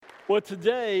Well,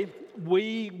 today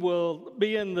we will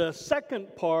be in the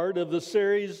second part of the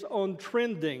series on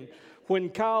trending. When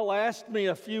Kyle asked me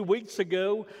a few weeks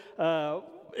ago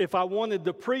if I wanted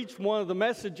to preach one of the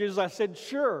messages, I said,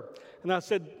 sure. And I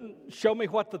said, show me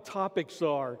what the topics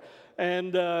are.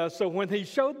 And so when he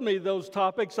showed me those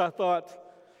topics, I thought,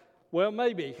 well,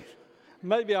 maybe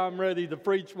I'm ready to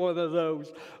preach one of those.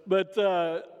 But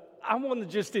I want to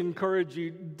just encourage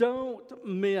you, don't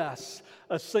miss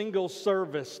a single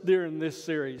service during this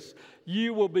series.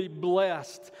 You will be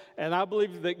blessed, and I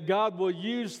believe that God will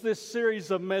use this series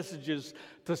of messages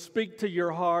to speak to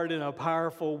your heart in a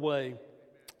powerful way.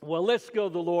 Well, let's go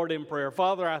to the Lord in prayer.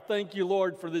 Father, I thank you,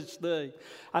 Lord, for this day.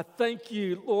 I thank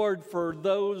you, Lord, for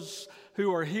those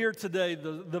who are here today,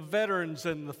 the veterans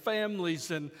and the families,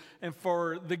 and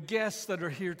for the guests that are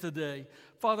here today.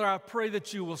 Father, I pray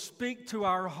that you will speak to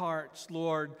our hearts,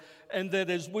 Lord, and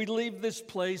that as we leave this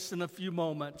place in a few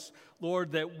moments,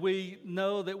 Lord, that we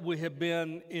know that we have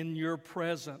been in your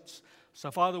presence. So,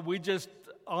 Father, we just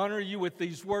honor you with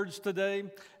these words today,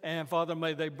 and Father,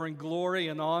 may they bring glory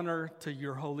and honor to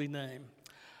your holy name.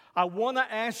 I want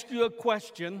to ask you a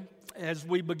question as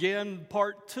we begin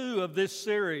part 2 of this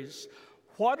series.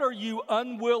 What are you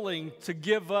unwilling to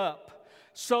give up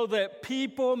so that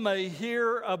people may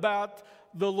hear about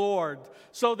the Lord,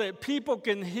 so that people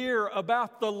can hear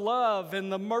about the love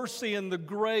and the mercy and the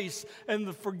grace and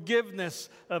the forgiveness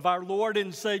of our Lord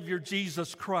and Savior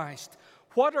Jesus Christ?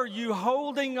 What are you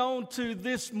holding on to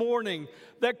this morning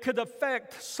that could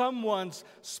affect someone's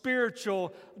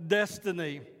spiritual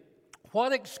destiny?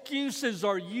 What excuses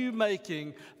are you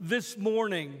making this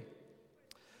morning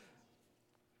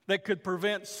that could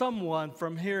prevent someone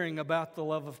from hearing about the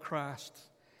love of Christ?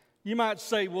 You might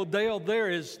say, well, Dale, there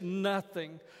is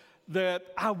nothing that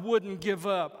I wouldn't give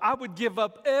up. I would give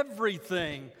up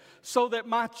everything so that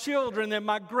my children and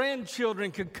my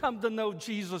grandchildren could come to know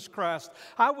Jesus Christ.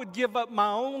 I would give up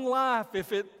my own life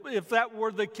if that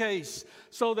were the case,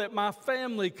 so that my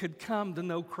family could come to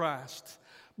know Christ.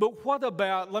 But what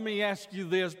about, let me ask you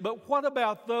this, but what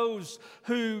about those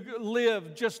who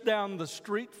live just down the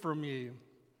street from you?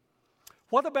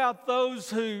 What about those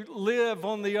who live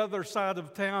on the other side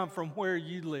of town from where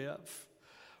you live?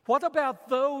 What about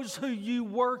those who you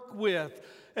work with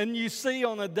and you see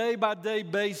on a day-by-day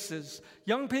basis?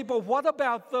 Young people, what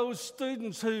about those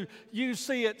students who you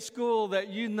see at school that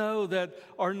you know that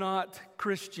are not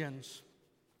Christians?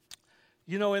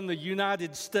 You know, in the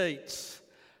United States,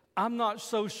 I'm not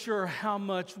so sure how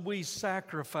much we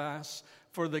sacrifice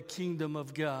for the kingdom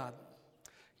of God.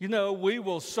 You know, we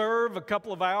will serve a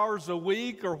couple of hours a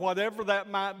week or whatever that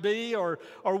might be, or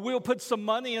we'll put some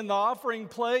money in the offering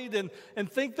plate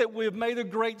and think that we've made a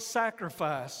great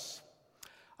sacrifice.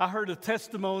 I heard a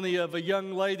testimony of a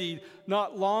young lady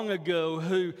not long ago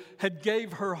who had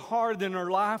gave her heart and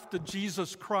her life to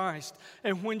Jesus Christ.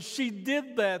 And when she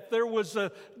did that, there was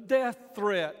a death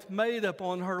threat made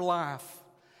upon her life.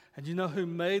 And you know who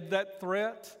made that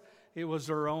threat? It was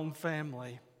her own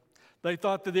family. They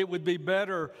thought that it would be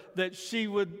better that she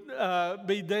would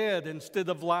be dead instead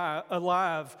of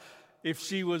alive if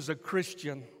she was a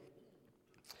Christian.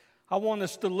 I want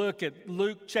us to look at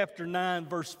Luke chapter 9,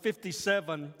 verse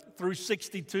 57 through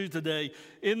 62 today.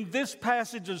 In this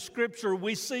passage of Scripture,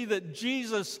 we see that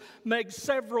Jesus makes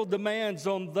several demands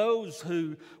on those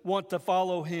who want to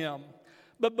follow him.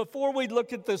 But before we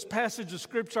look at this passage of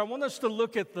Scripture, I want us to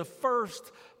look at the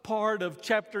first part of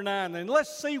chapter 9. And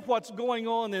let's see what's going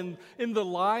on in the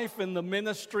life and the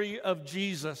ministry of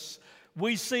Jesus.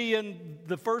 We see in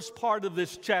the first part of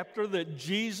this chapter that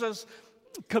Jesus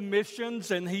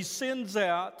commissions and he sends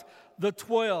out the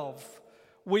 12.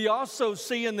 We also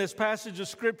see in this passage of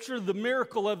Scripture the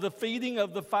miracle of the feeding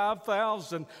of the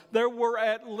 5,000. There were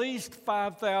at least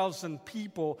 5,000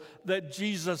 people that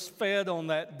Jesus fed on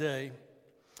that day.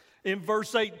 In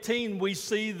verse 18, we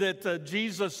see that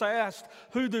Jesus asked,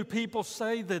 "Who do people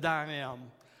say that I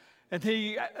am?"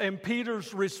 And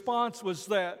Peter's response was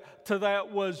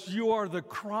 "You are the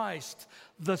Christ,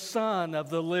 the Son of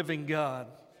the living God."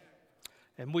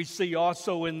 And we see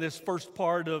also in this first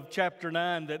part of chapter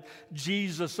 9 that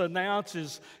Jesus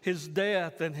announces his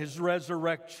death and his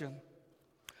resurrection.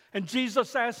 And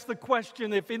Jesus asked the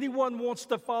question, if anyone wants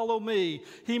to follow me,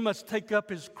 he must take up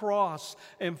his cross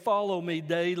and follow me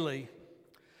daily.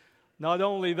 Not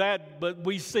only that, but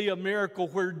we see a miracle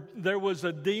where there was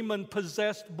a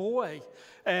demon-possessed boy,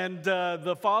 and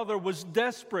the father was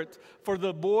desperate for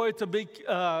the boy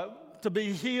to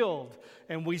be healed.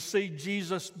 And we see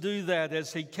Jesus do that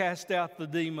as he cast out the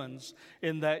demons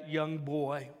in that young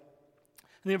boy.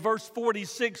 And in verse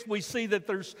 46, we see that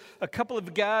there's a couple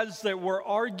of guys that were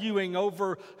arguing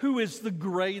over who is the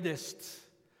greatest.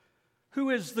 Who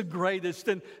is the greatest?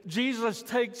 And Jesus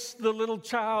takes the little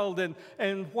child,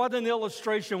 and what an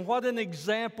illustration, what an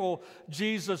example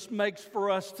Jesus makes for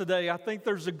us today. I think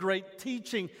there's a great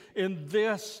teaching in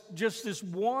this, just this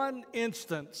one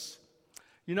instance.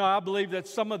 You know, I believe that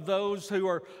some of those who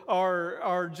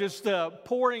are just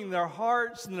pouring their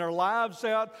hearts and their lives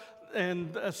out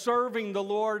and serving the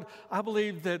Lord, I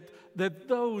believe that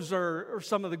those are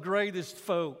some of the greatest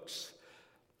folks.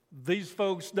 These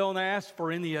folks don't ask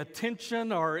for any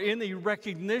attention or any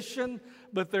recognition,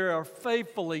 but they are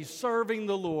faithfully serving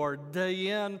the Lord day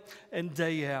in and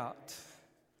day out.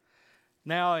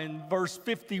 Now in verse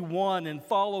 51 and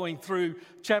following through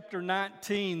chapter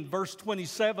 19, verse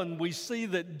 27, we see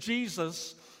that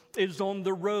Jesus is on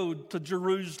the road to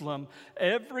Jerusalem.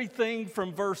 Everything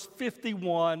from verse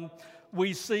 51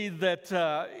 we see that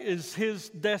is his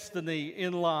destiny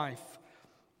in life.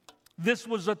 This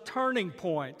was a turning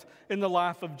point in the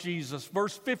life of Jesus.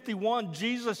 Verse 51,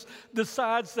 Jesus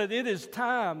decides that it is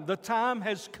time. The time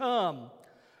has come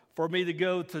for me to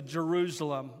go to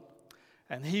Jerusalem.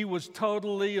 And he was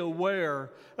totally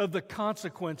aware of the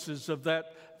consequences of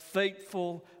that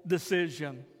fateful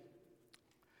decision.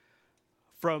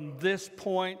 From this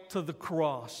point to the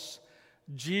cross,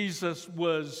 Jesus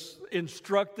was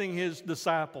instructing his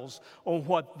disciples on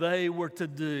what they were to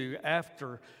do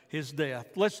after his death.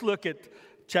 Let's look at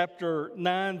chapter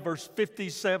 9, verse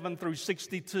 57 through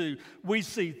 62. We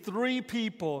see three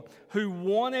people who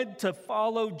wanted to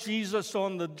follow Jesus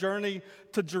on the journey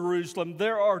to Jerusalem.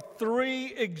 There are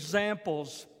three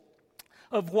examples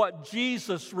of what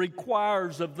Jesus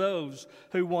requires of those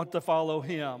who want to follow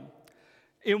him.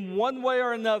 In one way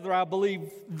or another, I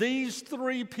believe these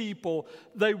three people,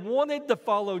 they wanted to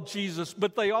follow Jesus,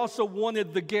 but they also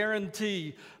wanted the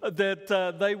guarantee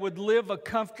that they would live a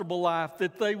comfortable life,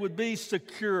 that they would be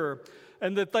secure,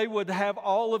 and that they would have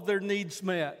all of their needs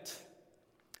met.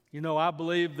 You know, I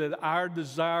believe that our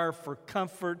desire for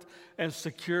comfort and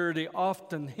security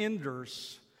often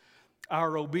hinders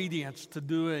our obedience to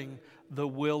doing the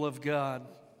will of God.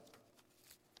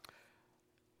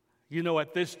 You know,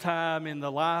 at this time in the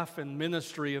life and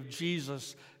ministry of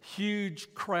Jesus,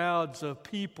 huge crowds of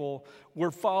people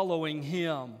were following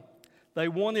him. They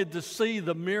wanted to see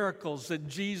the miracles that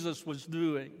Jesus was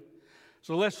doing.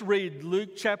 So let's read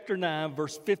Luke chapter 9,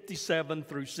 verse 57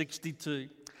 through 62.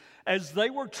 As they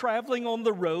were traveling on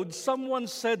the road, someone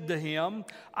said to him,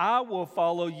 "I will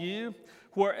follow you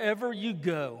wherever you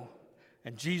go."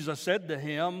 And Jesus said to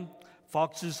him,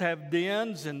 "Foxes have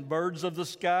dens and birds of the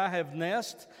sky have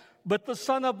nests, but the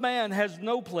Son of Man has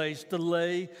no place to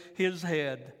lay his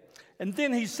head." And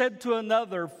then he said to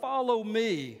another, "Follow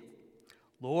me."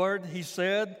 "Lord," he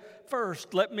said,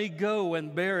 "first let me go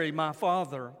and bury my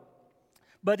father."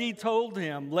 But he told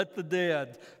him, "Let the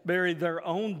dead bury their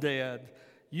own dead.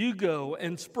 You go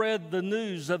and spread the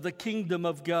news of the kingdom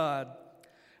of God."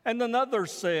 And another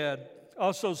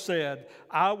also said,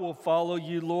 "I will follow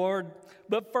you, Lord,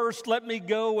 but first let me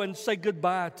go and say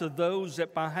goodbye to those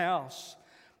at my house."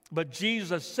 But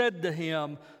Jesus said to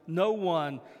him, "No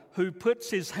one who puts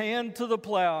his hand to the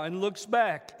plow and looks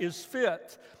back is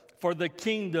fit for the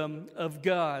kingdom of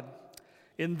God."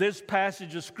 In this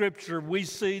passage of Scripture, we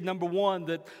see, number one,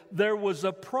 that there was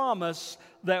a promise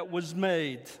that was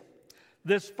made.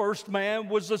 This first man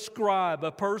was a scribe,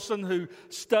 a person who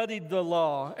studied the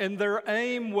law, and their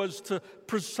aim was to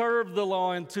preserve the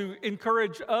law and to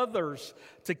encourage others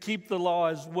to keep the law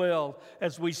as well,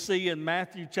 as we see in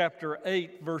Matthew chapter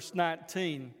 8, verse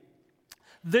 19.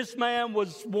 This man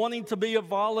was wanting to be a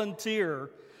volunteer,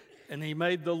 and he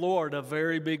made the Lord a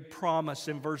very big promise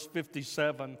in verse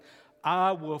 57.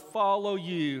 "I will follow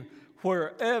you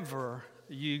wherever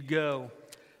you go."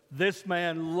 This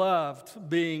man loved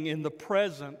being in the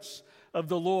presence of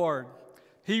the Lord.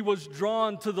 He was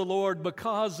drawn to the Lord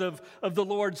because of the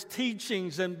Lord's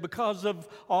teachings and because of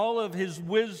all of his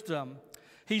wisdom.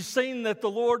 He's seen that the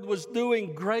Lord was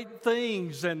doing great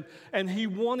things, and he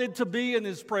wanted to be in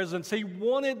his presence. He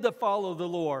wanted to follow the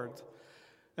Lord.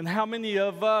 And how many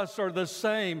of us are the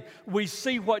same? We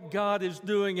see what God is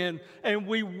doing, and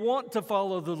we want to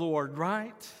follow the Lord,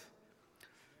 right?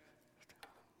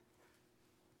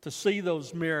 To see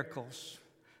those miracles,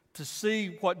 to see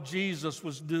what Jesus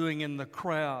was doing in the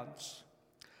crowds.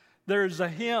 There's a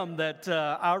hymn that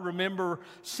I remember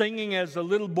singing as a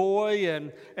little boy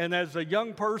and as a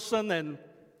young person and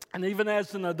even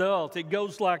as an adult. It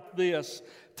goes like this: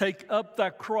 "Take up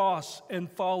thy cross and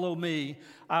follow me.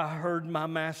 I heard my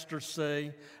master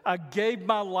say, I gave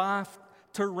my life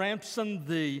to ransom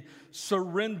thee.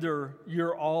 Surrender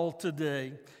your all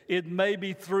today. It may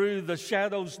be through the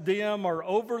shadows dim or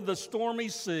over the stormy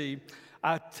sea.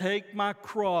 I take my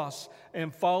cross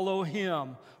and follow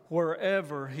him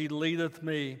wherever he leadeth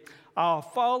me. I'll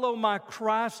follow my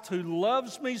Christ who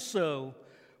loves me so.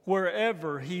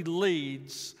 Wherever he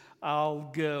leads,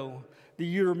 I'll go. Do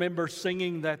you remember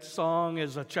singing that song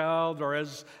as a child or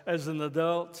as an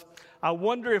adult? I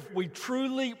wonder if we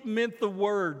truly meant the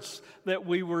words that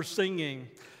we were singing.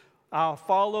 I'll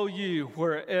follow you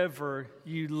wherever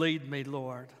you lead me,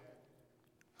 Lord.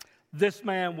 This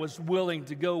man was willing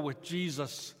to go with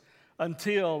Jesus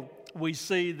until we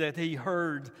see that he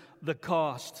heard the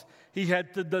cost. He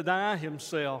had to deny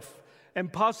himself.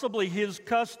 And possibly his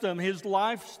custom, his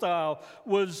lifestyle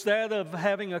was that of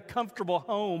having a comfortable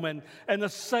home and a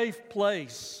safe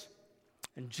place.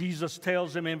 And Jesus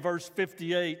tells him in verse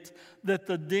 58 that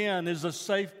the den is a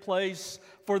safe place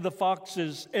for the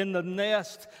foxes and the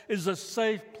nest is a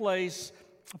safe place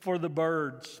for the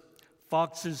birds.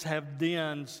 Foxes have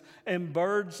dens and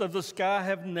birds of the sky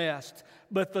have nests,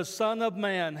 but the Son of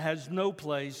Man has no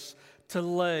place to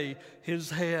lay his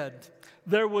head.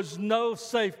 There was no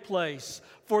safe place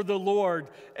for the Lord.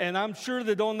 And I'm sure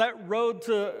that on that road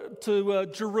to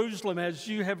Jerusalem, as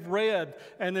you have read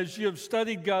and as you have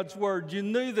studied God's Word, you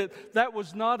knew that that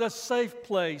was not a safe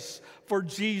place for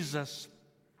Jesus.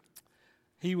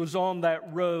 He was on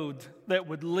that road that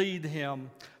would lead him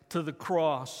to the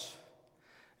cross.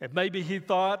 And maybe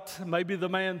the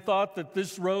man thought that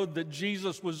this road that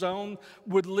Jesus was on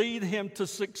would lead him to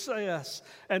success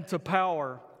and to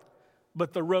power.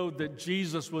 But the road that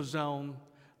Jesus was on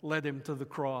led him to the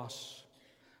cross.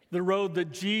 The road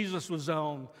that Jesus was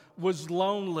on was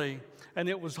lonely and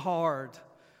it was hard.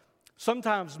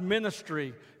 Sometimes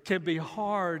ministry can be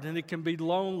hard and it can be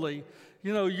lonely.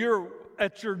 You know, you're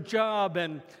at your job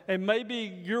and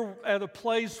maybe you're at a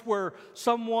place where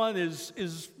someone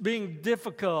is being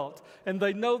difficult and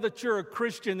they know that you're a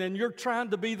Christian and you're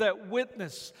trying to be that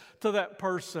witness to that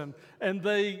person and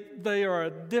they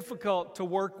are difficult to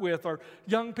work with. Or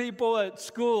young people at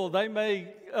school,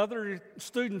 other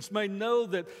students may know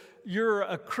that you're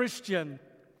a Christian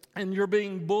and you're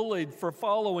being bullied for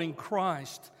following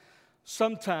Christ.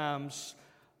 Sometimes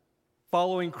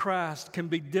following Christ can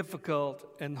be difficult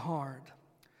and hard.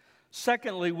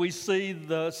 Secondly, we see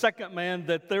the second man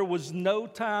that there was no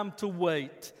time to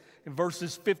wait. In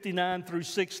verses 59 through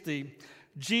 60,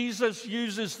 Jesus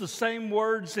uses the same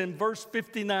words in verse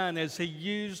 59 as he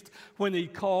used when he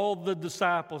called the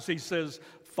disciples. He says,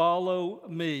 "Follow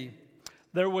me."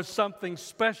 There was something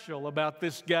special about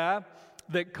this guy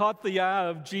that caught the eye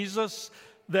of Jesus,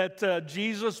 that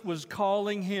Jesus was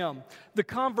calling him. The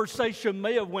conversation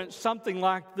may have went something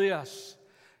like this.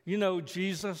 You know,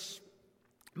 Jesus,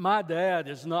 my dad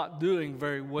is not doing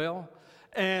very well,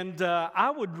 and I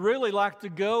would really like to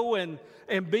go and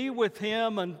be with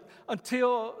him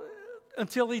until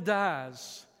he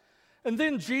dies. And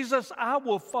then, Jesus, I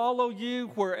will follow you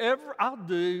wherever I'll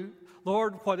do.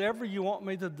 Lord, whatever you want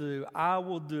me to do, I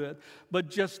will do it. But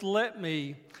just let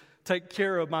me take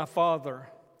care of my father.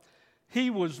 He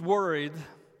was worried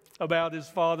about his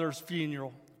father's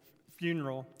funeral.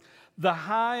 The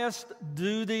highest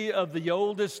duty of the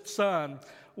oldest son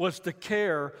was to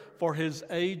care for his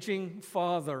aging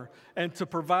father and to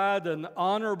provide an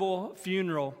honorable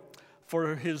funeral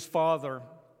for his father.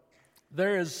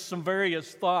 There is some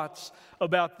various thoughts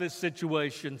about this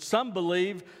situation. Some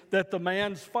believe that the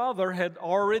man's father had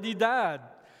already died,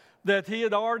 that he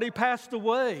had already passed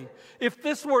away. If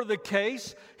this were the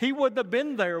case, he wouldn't have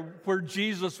been there where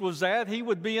Jesus was at. He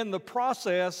would be in the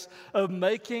process of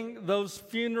making those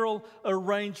funeral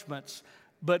arrangements.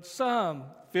 But some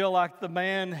feel like the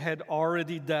man had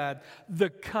already died. The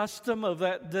custom of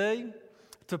that day,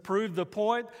 to prove the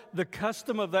point, the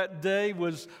custom of that day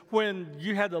was when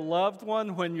you had a loved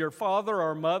one, when your father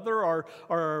or mother or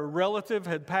a relative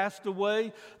had passed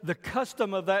away, the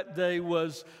custom of that day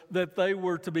was that they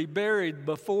were to be buried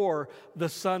before the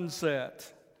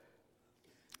sunset.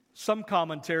 Some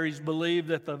commentaries believe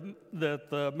that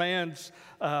the man's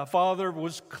father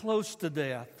was close to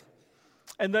death,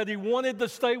 and that he wanted to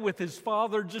stay with his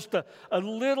father just a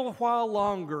little while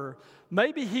longer.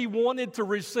 Maybe he wanted to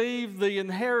receive the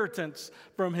inheritance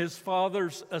from his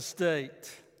father's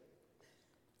estate.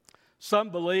 Some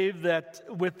believe that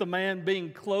with the man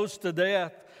being close to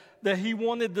death, that he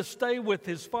wanted to stay with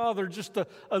his father just a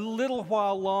little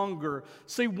while longer.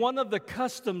 See, one of the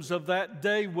customs of that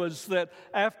day was that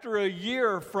after a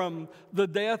year from the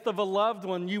death of a loved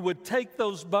one, you would take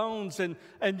those bones and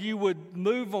you would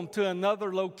move them to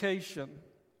another location.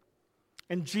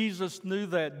 And Jesus knew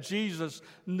that. Jesus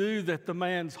knew that the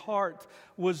man's heart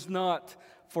was not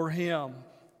for him.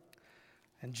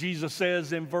 And Jesus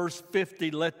says in verse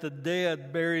 50, let the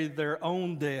dead bury their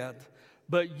own dead,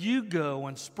 but you go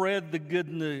and spread the good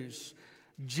news.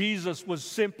 Jesus was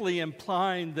simply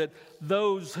implying that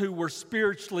those who were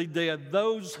spiritually dead,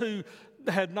 those who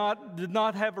did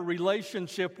not have a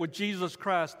relationship with Jesus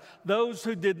Christ, those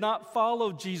who did not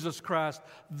follow Jesus Christ,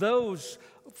 those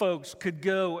folks could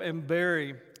go and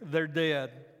bury their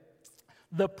dead.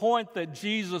 The point that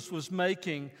Jesus was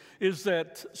making is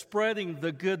that spreading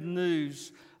the good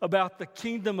news about the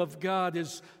kingdom of God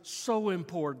is so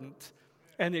important,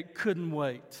 and it couldn't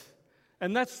wait.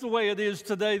 And that's the way it is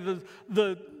today.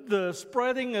 The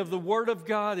spreading of the Word of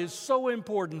God is so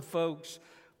important, folks.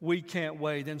 We can't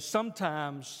wait. And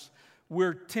sometimes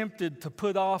we're tempted to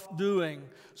put off doing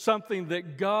something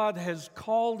that God has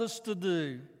called us to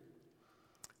do.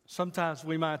 Sometimes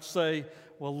we might say,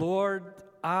 well, Lord,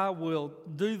 I will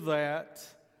do that,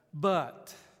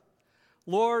 but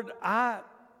Lord, I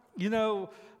know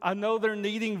they're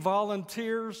needing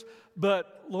volunteers,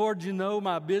 but Lord, you know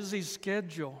my busy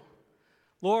schedule.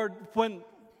 Lord, when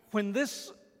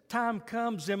this time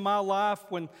comes in my life,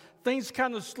 when things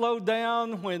kind of slow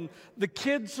down, when the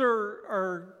kids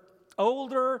are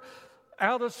older,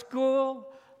 out of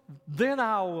school, then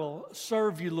I will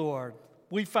serve you, Lord.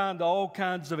 We find all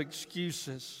kinds of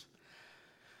excuses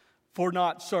for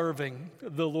not serving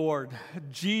the Lord.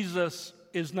 Jesus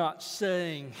is not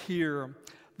saying here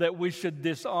that we should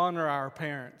dishonor our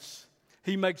parents.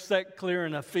 He makes that clear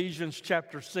in Ephesians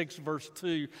chapter 6, verse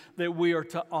 2, that we are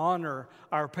to honor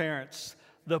our parents.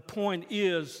 The point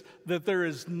is that there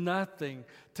is nothing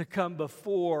to come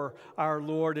before our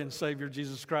Lord and Savior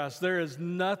Jesus Christ. There is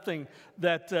nothing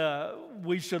that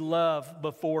we should love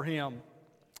before Him.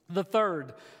 The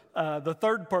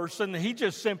third person, he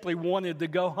just simply wanted to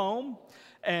go home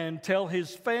and tell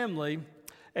his family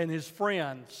and his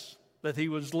friends that he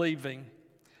was leaving.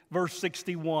 Verse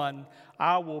 61,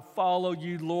 I will follow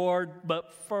you, Lord,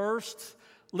 but first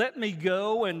let me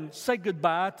go and say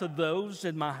goodbye to those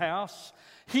in my house.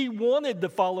 He wanted to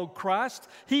follow Christ.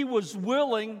 He was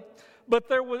willing, but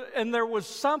there was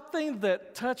something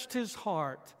that touched his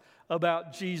heart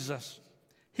about Jesus.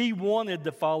 He wanted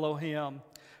to follow him,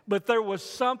 but there was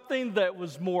something that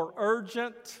was more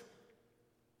urgent.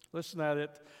 Listen at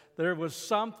it. There was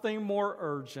something more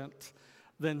urgent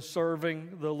than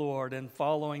serving the Lord and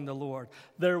following the Lord.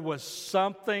 There was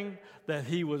something that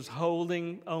he was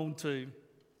holding on to.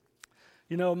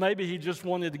 You know, maybe he just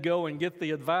wanted to go and get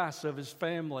the advice of his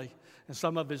family and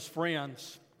some of his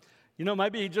friends. You know,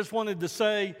 maybe he just wanted to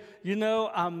say, you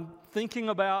know, I'm thinking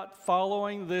about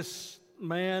following this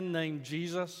man named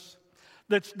Jesus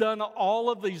that's done all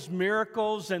of these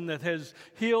miracles and that has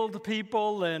healed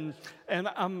people, and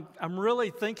I'm really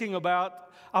thinking about,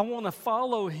 I want to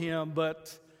follow him,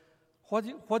 but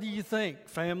what do you think,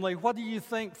 family? What do you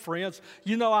think, friends?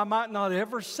 You know, I might not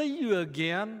ever see you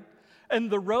again. And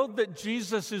the road that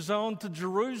Jesus is on to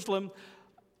Jerusalem,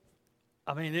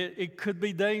 I mean, it could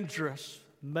be dangerous.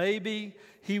 Maybe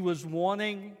he was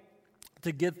wanting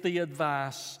to get the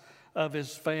advice of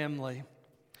his family.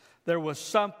 There was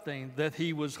something that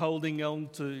he was holding on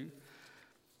to.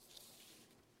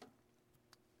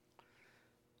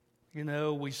 You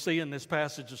know, we see in this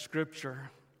passage of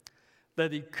Scripture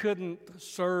that he couldn't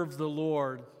serve the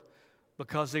Lord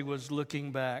because he was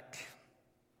looking back.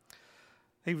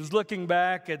 He was looking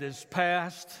back at his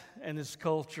past and his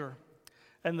culture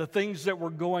and the things that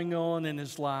were going on in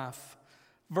his life.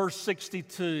 Verse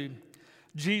 62,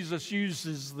 Jesus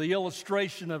uses the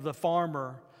illustration of the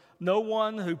farmer. No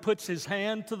one who puts his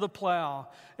hand to the plow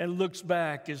and looks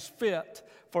back is fit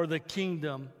for the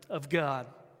kingdom of God.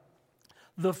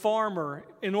 The farmer,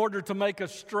 in order to make a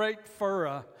straight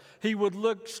furrow, he would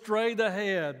look straight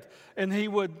ahead, and he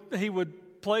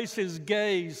would place his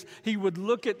gaze. He would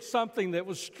look at something that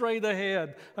was straight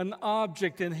ahead, an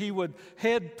object, and he would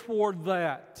head toward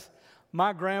that.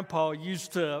 My grandpa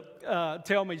used to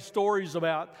tell me stories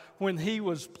about when he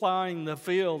was plowing the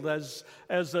field as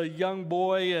a young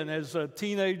boy and as a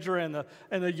teenager and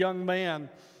a young man.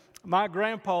 My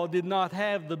grandpa did not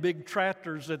have the big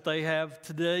tractors that they have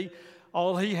today.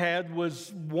 All he had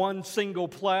was one single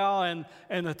plow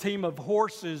and a team of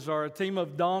horses or a team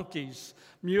of donkeys,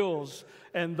 mules,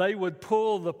 and they would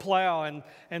pull the plow.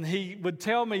 And he would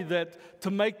tell me that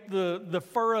to make the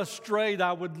furrow straight,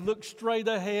 I would look straight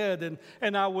ahead,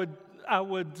 and I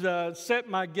would set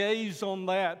my gaze on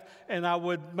that, and I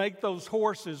would make those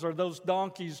horses or those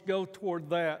donkeys go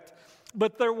toward that.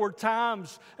 But there were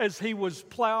times as he was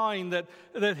plowing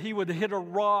that he would hit a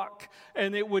rock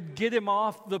and it would get him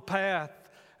off the path.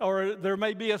 or there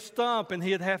may be a stump and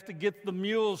he'd have to get the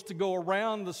mules to go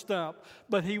around the stump.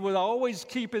 But he would always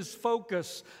keep his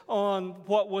focus on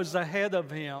what was ahead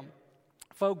of him.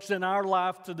 Folks, in our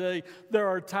life today, there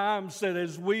are times that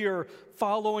as we are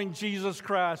following Jesus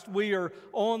Christ, we are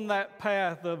on that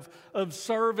path of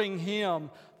serving Him,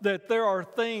 that there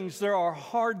are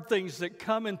hard things that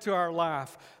come into our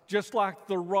life, just like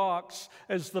the rocks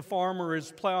as the farmer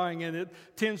is plowing, and it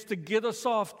tends to get us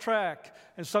off track.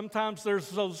 And sometimes there's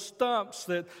those stumps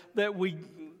that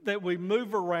we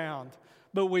move around.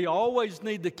 But we always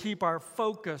need to keep our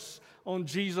focus on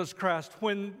Jesus Christ.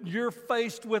 When you're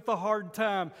faced with a hard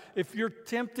time, if you're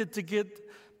tempted to get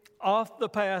off the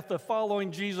path of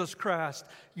following Jesus Christ,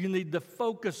 you need to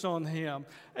focus on Him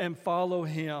and follow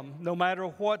Him, no matter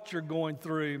what you're going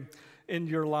through in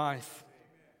your life.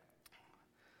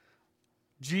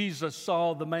 Jesus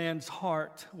saw the man's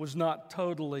heart was not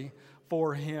totally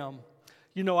for him.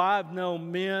 You know, I've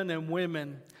known men and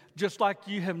women, just like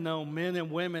you have known men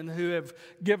and women who have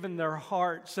given their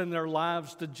hearts and their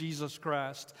lives to Jesus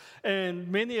Christ. And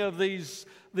many of these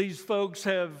folks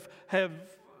have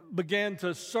began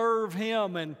to serve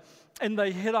Him, and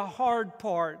they hit a hard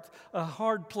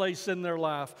place in their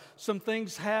life. Some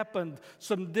things happened,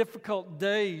 some difficult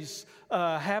days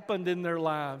happened in their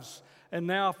lives. And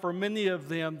now for many of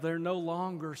them, they're no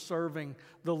longer serving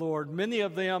the Lord. Many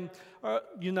of them,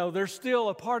 they're still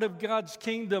a part of God's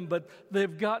kingdom, but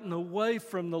they've gotten away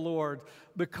from the Lord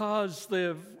because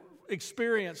they've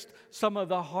experienced some of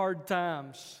the hard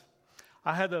times.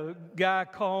 I had a guy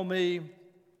call me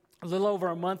a little over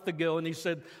a month ago, and he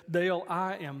said, "Dale,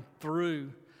 I am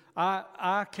through.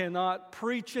 I cannot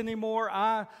preach anymore.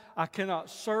 I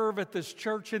cannot serve at this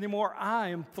church anymore. I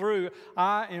am through.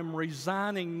 I am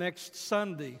resigning next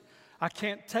Sunday. I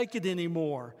can't take it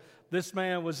anymore." This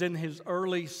man was in his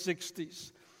early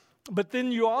 60s. But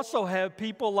then you also have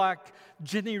people like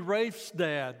Jenny Rafe's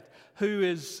dad, who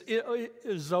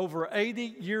is over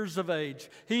 80 years of age.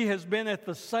 He has been at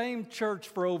the same church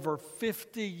for over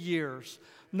 50 years.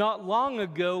 Not long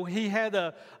ago, he had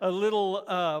a little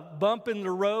bump in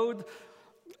the road,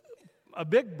 a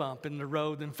big bump in the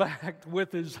road, in fact,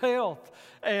 with his health.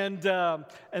 And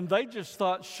they just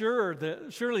thought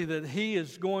surely that he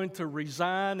is going to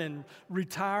resign and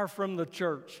retire from the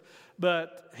church.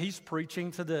 But he's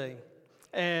preaching today.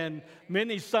 And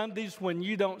many Sundays when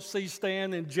you don't see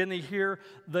Stan and Jenny here,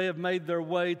 they have made their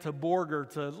way to Borger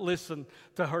to listen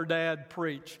to her dad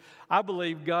preach. I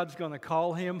believe God's going to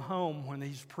call him home when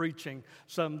he's preaching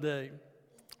someday.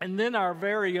 And then our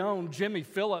very own Jimmy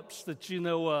Phillips that you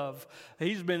know of,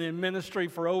 he's been in ministry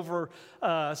for over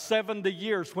 70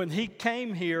 years. When he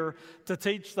came here to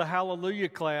teach the Hallelujah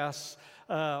class,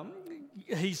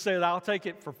 he said, "I'll take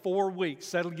it for 4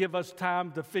 weeks. That'll give us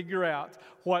time to figure out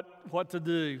what to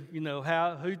do,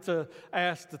 who to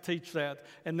ask to teach that."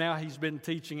 And now he's been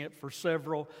teaching it for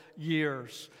several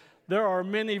years. There are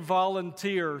many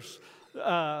volunteers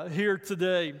here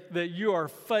today that you are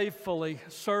faithfully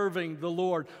serving the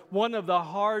Lord. One of the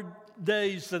hard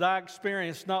days that I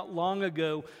experienced not long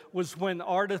ago was when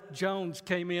Ardith Jones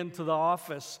came into the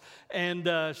office,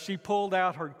 and she pulled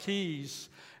out her keys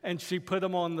and she put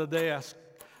them on the desk,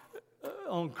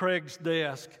 on Craig's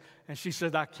desk, and she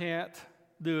said, "I can't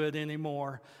do it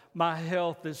anymore. My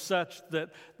health is such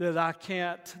that I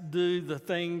can't do the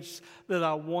things that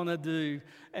I want to do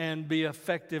and be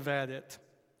effective at it."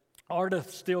 Ardith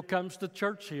still comes to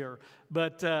church here,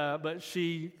 but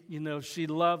she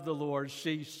loved the Lord.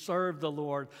 She served the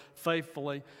Lord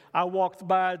faithfully. I walked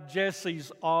by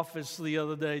Jesse's office the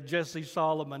other day, Jesse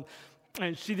Solomon,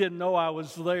 and she didn't know I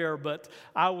was there, but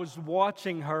I was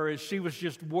watching her as she was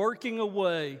just working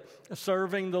away,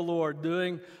 serving the Lord,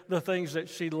 doing the things that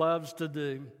she loves to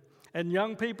do. And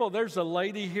young people, there's a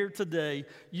lady here today.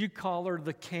 You call her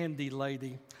the Candy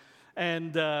Lady.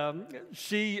 And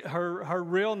her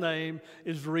real name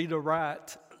is Rita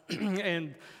Wright.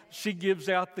 And she gives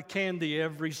out the candy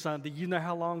every Sunday. You know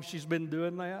how long she's been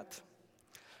doing that?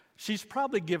 She's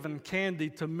probably given candy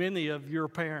to many of your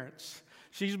parents.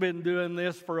 She's been doing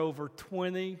this for over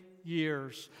 20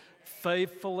 years,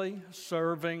 faithfully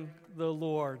serving the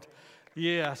Lord.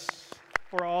 Yes,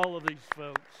 for all of these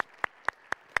folks.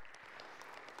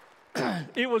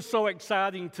 It was so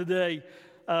exciting today.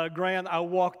 Grant, I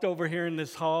walked over here in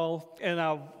this hall, and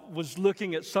I was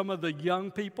looking at some of the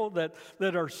young people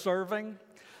that are serving.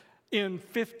 In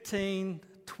 15,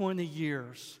 20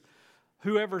 years,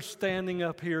 whoever's standing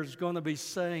up here is going to be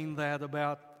saying that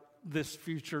about this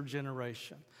future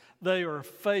generation. They are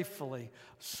faithfully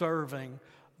serving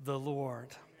the Lord.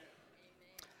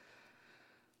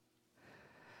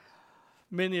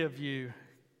 Many of you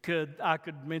I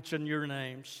could mention your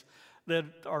names that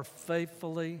are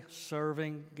faithfully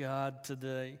serving God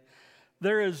today.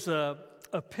 There is a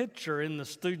picture in the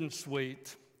student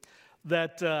suite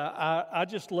that I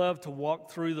just love to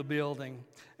walk through the building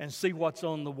and see what's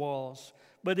on the walls.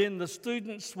 But in the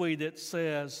student suite, it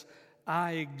says,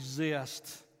 I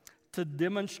exist to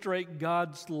demonstrate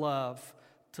God's love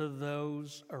to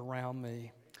those around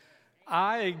me.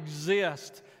 I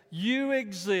exist, you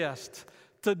exist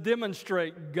to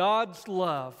demonstrate God's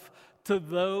love to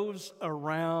those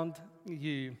around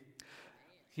you.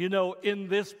 You know, in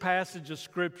this passage of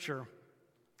Scripture,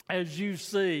 as you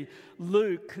see,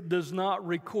 Luke does not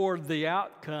record the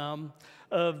outcome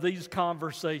of these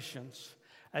conversations.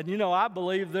 And you know, I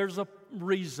believe there's a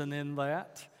reason in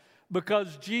that,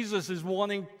 because Jesus is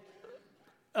wanting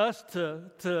us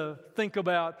to think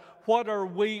about what are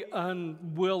we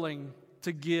unwilling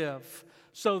to give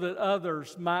so that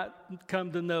others might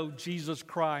come to know Jesus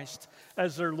Christ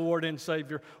as their Lord and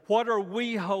Savior. What are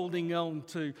we holding on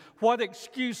to? What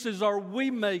excuses are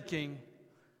we making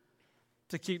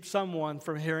to keep someone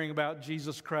from hearing about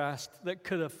Jesus Christ that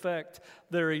could affect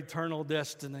their eternal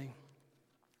destiny?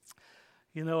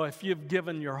 You know, if you've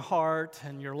given your heart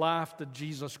and your life to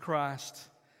Jesus Christ,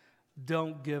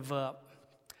 don't give up.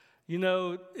 You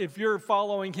know, if you're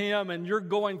following Him and you're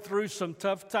going through some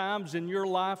tough times in your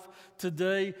life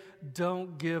today,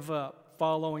 don't give up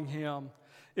following Him.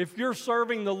 If you're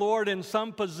serving the Lord in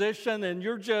some position and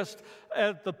you're just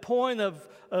at the point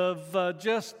of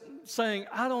just saying,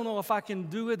 I don't know if I can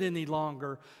do it any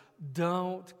longer,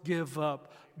 don't give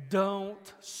up.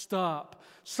 Don't stop.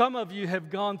 Some of you have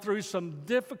gone through some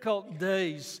difficult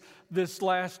days this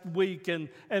last week and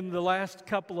the last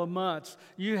couple of months.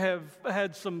 You have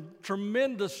had some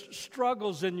tremendous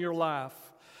struggles in your life.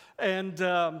 And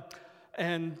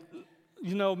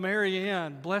you know, Mary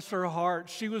Ann, bless her heart,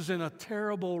 she was in a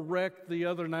terrible wreck the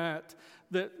other night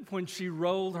that when she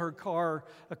rolled her car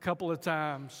a couple of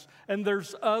times. And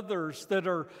there's others that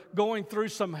are going through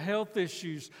some health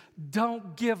issues.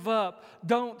 Don't give up.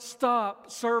 Don't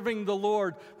stop serving the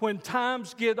Lord. When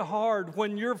times get hard,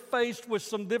 when you're faced with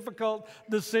some difficult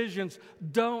decisions,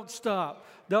 don't stop.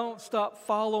 Don't stop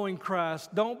following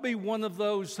Christ. Don't be one of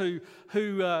those who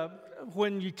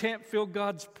when you can't feel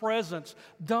God's presence,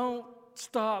 don't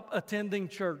stop attending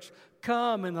church.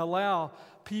 Come and allow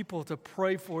people to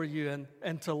pray for you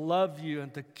and to love you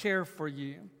and to care for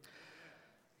you.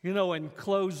 You know, in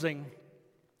closing,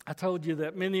 I told you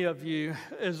that many of you,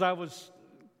 as I was,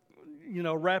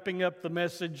 wrapping up the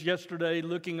message yesterday,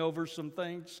 looking over some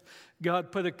things,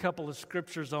 God put a couple of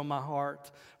scriptures on my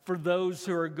heart for those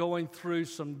who are going through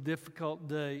some difficult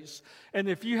days. And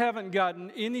if you haven't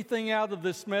gotten anything out of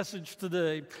this message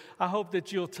today, I hope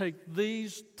that you'll take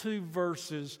these two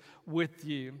verses with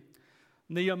you.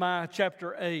 Nehemiah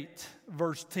chapter 8,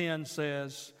 verse 10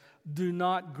 says, do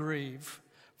not grieve,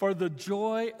 for the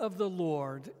joy of the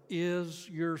Lord is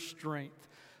your strength.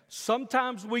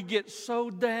 Sometimes we get so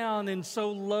down and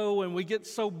so low and we get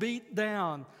so beat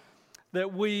down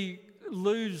that we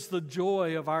lose the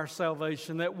joy of our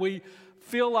salvation, that we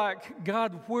feel like,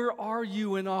 God, where are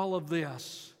you in all of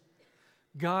this?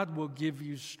 God will give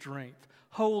you strength.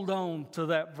 Hold on to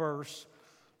that verse.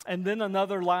 And then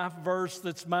another life verse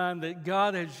that's mine that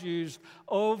God has used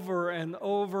over and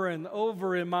over and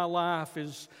over in my life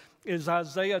is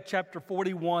Isaiah chapter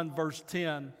 41, verse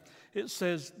 10. It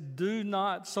says, do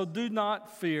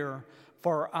not fear,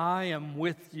 for I am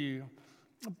with you.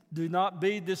 Do not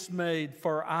be dismayed,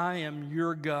 for I am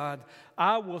your God.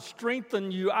 I will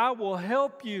strengthen you, I will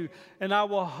help you, and I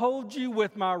will hold you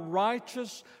with my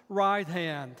righteous right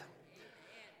hand.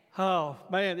 Oh,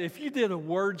 man, if you did a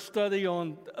word study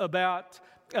about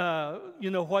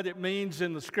what it means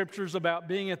in the Scriptures about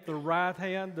being at the right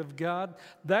hand of God,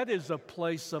 that is a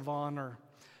place of honor.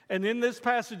 And in this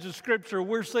passage of Scripture,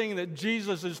 we're seeing that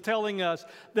Jesus is telling us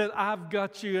that I've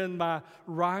got you in my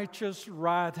righteous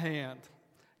right hand.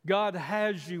 God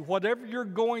has you. Whatever you're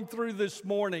going through this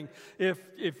morning,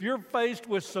 if you're faced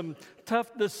with some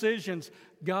tough decisions,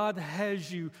 God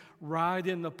has you right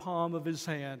in the palm of His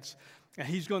hands. And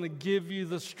He's going to give you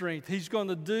the strength. He's going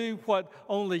to do what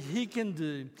only He can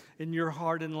do in your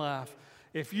heart and life.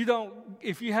 If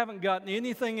you haven't gotten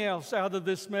anything else out of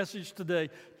this message today,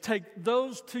 take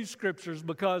those two scriptures,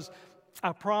 because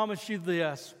I promise you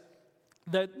this,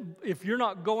 that if you're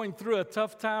not going through a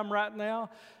tough time right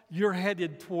now, you're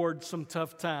headed towards some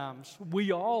tough times.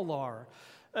 We all are.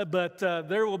 But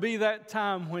there will be that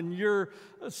time when you're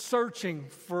searching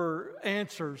for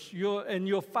answers,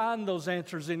 you'll find those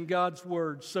answers in God's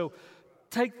Word. So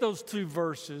take those two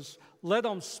verses, let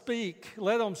them speak,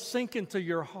 let them sink into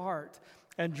your heart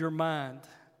and your mind.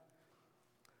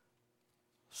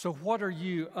 So what are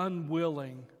you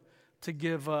unwilling to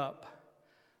give up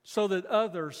so that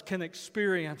others can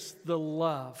experience the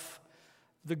love,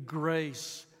 the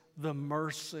grace, the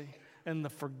mercy, and the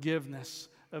forgiveness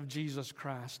of Jesus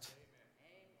Christ?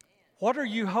 What are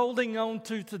you holding on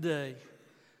to today?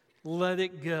 Let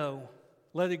it go.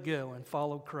 Let it go and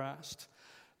follow Christ.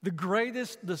 The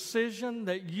greatest decision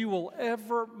that you will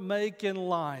ever make in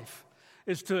life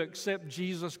is to accept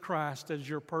Jesus Christ as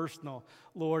your personal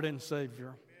Lord and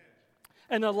Savior.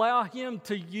 And allow Him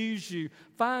to use you.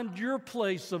 Find your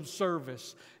place of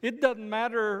service. It doesn't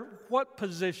matter what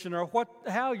position or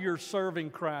how you're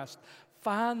serving Christ.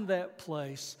 Find that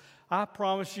place. I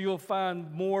promise you'll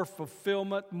find more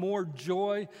fulfillment, more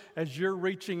joy as you're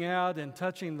reaching out and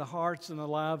touching the hearts and the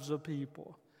lives of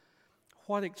people.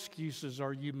 What excuses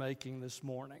are you making this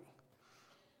morning?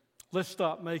 Let's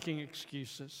stop making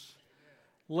excuses.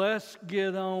 Let's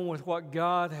get on with what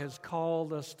God has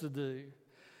called us to do.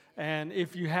 And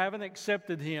if you haven't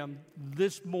accepted Him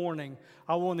this morning,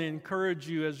 I want to encourage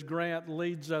you as Grant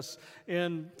leads us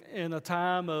in a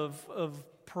time of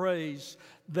praise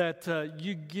that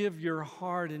you give your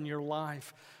heart and your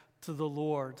life to the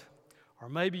Lord. Or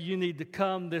maybe you need to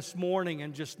come this morning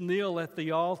and just kneel at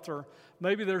the altar.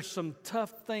 Maybe there's some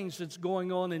tough things that's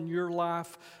going on in your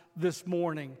life this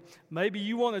morning. Maybe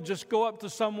you want to just go up to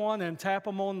someone and tap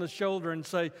them on the shoulder and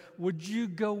say, would you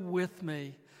go with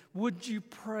me? Would you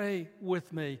pray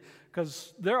with me?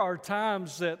 Because there are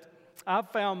times that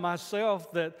I've found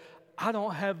myself that I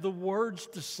don't have the words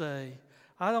to say.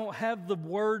 I don't have the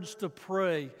words to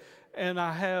pray. And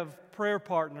I have prayer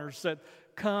partners that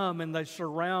come and they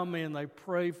surround me and they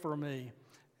pray for me.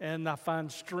 And I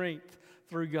find strength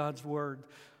through God's Word.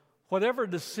 Whatever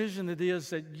decision it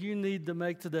is that you need to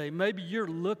make today, maybe you're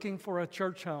looking for a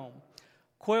church home.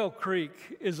 Quail Creek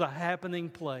is a happening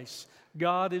place.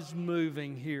 God is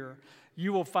moving here.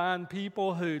 You will find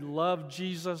people who love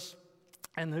Jesus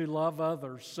and who love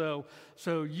others.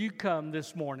 So you come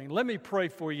this morning. Let me pray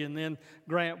for you, and then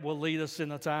Grant will lead us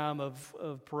in a time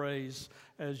of praise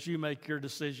as you make your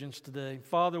decisions today.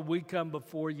 Father, we come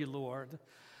before you, Lord.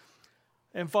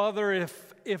 And Father,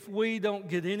 if we don't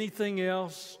get anything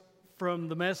else from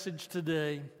the message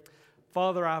today,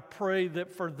 Father, I pray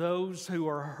that for those who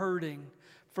are hurting,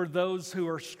 for those who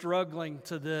are struggling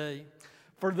today,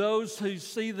 for those who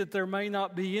see that there may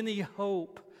not be any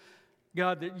hope,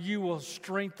 God, that you will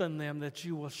strengthen them, that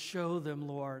you will show them,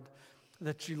 Lord,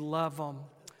 that you love them,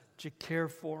 that you care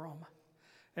for them.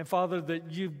 And Father,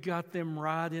 that you've got them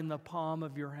right in the palm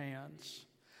of your hands.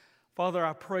 Father,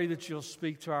 I pray that you'll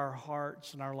speak to our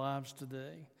hearts and our lives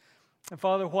today. And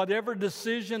Father, whatever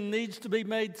decision needs to be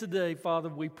made today, Father,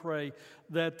 we pray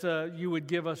that you would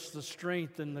give us the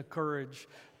strength and the courage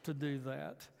to do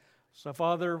that. So,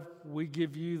 Father, we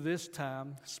give you this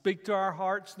time. Speak to our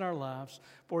hearts and our lives.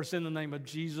 For it's in the name of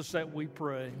Jesus that we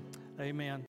pray. Amen.